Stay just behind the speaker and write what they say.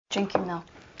Drinking milk.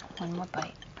 One more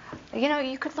bite. You know,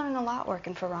 you could learn a lot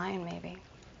working for Ryan, maybe.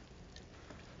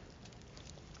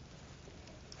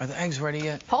 Are the eggs ready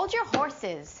yet? Hold your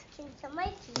horses.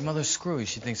 Your mother's screwy.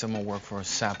 She thinks I'm gonna work for a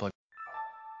sap like...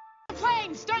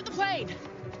 Plane! Start the plane!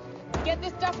 Get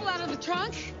this duffel out of the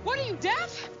trunk. What, are you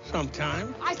deaf?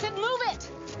 Sometime. I said move it!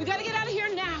 We gotta get out of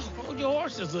here now. Hold your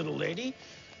horses, little lady.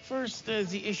 First, there's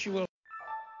the issue of...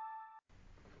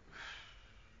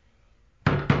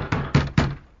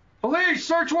 Police,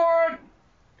 search warrant!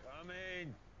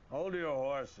 Coming. Hold your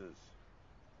horses.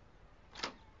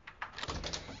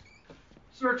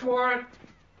 Search warrant!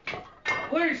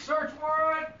 Police, search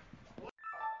warrant!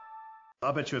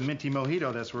 I'll bet you a minty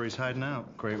mojito that's where he's hiding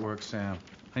out. Great work, Sam.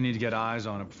 I need to get eyes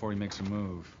on it before he makes a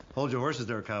move. Hold your horses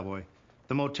there, cowboy.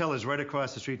 The motel is right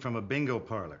across the street from a bingo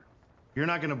parlor. You're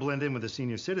not going to blend in with the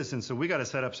senior citizens, so we got to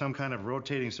set up some kind of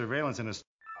rotating surveillance in a...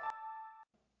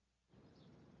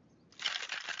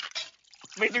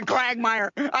 Mr.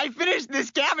 Quagmire, I finished the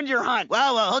scavenger hunt.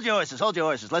 Well, hold your horses, hold your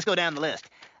horses. Let's go down the list.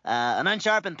 An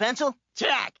unsharpened pencil?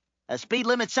 Check. A speed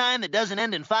limit sign that doesn't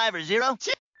end in 5 or 0?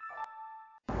 Check.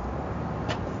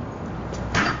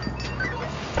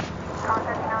 Car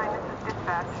 39, this is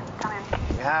dispatch. Come in.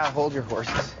 Yeah, hold your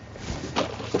horses.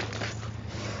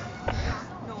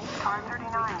 Car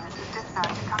 39, this is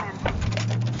dispatch. Come in.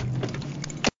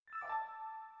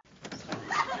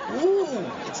 Ooh,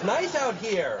 it's nice out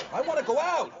here. I want to go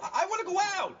out. I want to go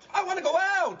out. I want to go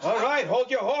out. All right,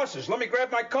 hold your horses. Let me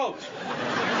grab my coat.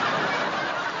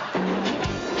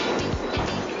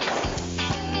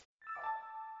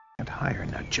 And hire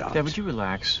nut jobs. Dad, would you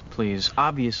relax, please?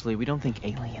 Obviously, we don't think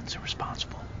aliens are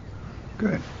responsible.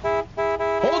 Good.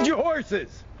 Hold your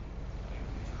horses!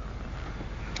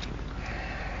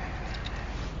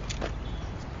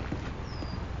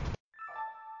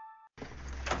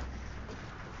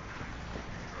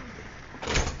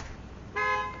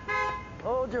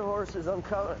 Hold your horses, I'm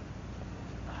coming.